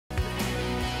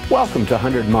Welcome to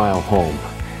 100 Mile Home,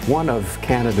 one of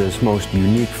Canada's most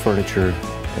unique furniture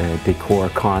decor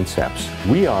concepts.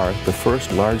 We are the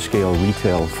first large-scale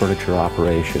retail furniture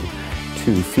operation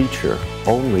to feature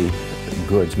only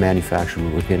goods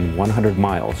manufactured within 100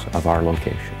 miles of our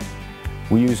location.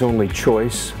 We use only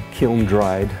choice,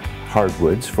 kiln-dried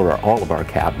hardwoods for all of our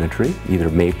cabinetry, either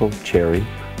maple, cherry,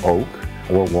 oak,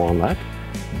 or walnut.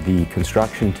 The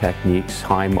construction techniques,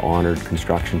 time-honored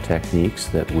construction techniques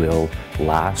that will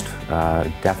last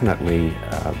definitely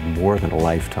more than a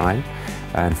lifetime.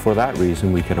 And for that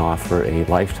reason, we can offer a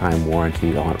lifetime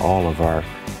warranty on all of our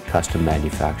custom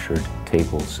manufactured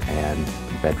tables and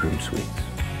bedroom suites.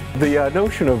 The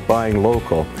notion of buying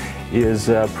local is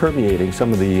permeating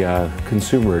some of the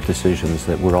consumer decisions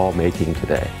that we're all making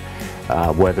today.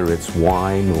 Whether it's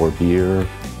wine or beer,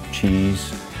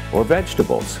 cheese, or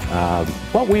vegetables.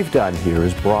 What we've done here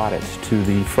is brought it to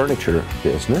the furniture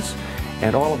business,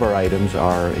 and all of our items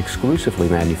are exclusively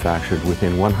manufactured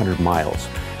within 100 miles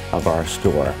of our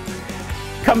store.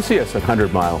 Come see us at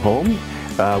 100 Mile Home.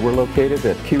 We're located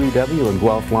at QEW and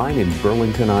Guelph Line in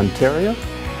Burlington, Ontario.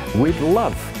 We'd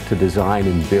love to design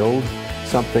and build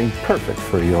something perfect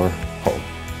for your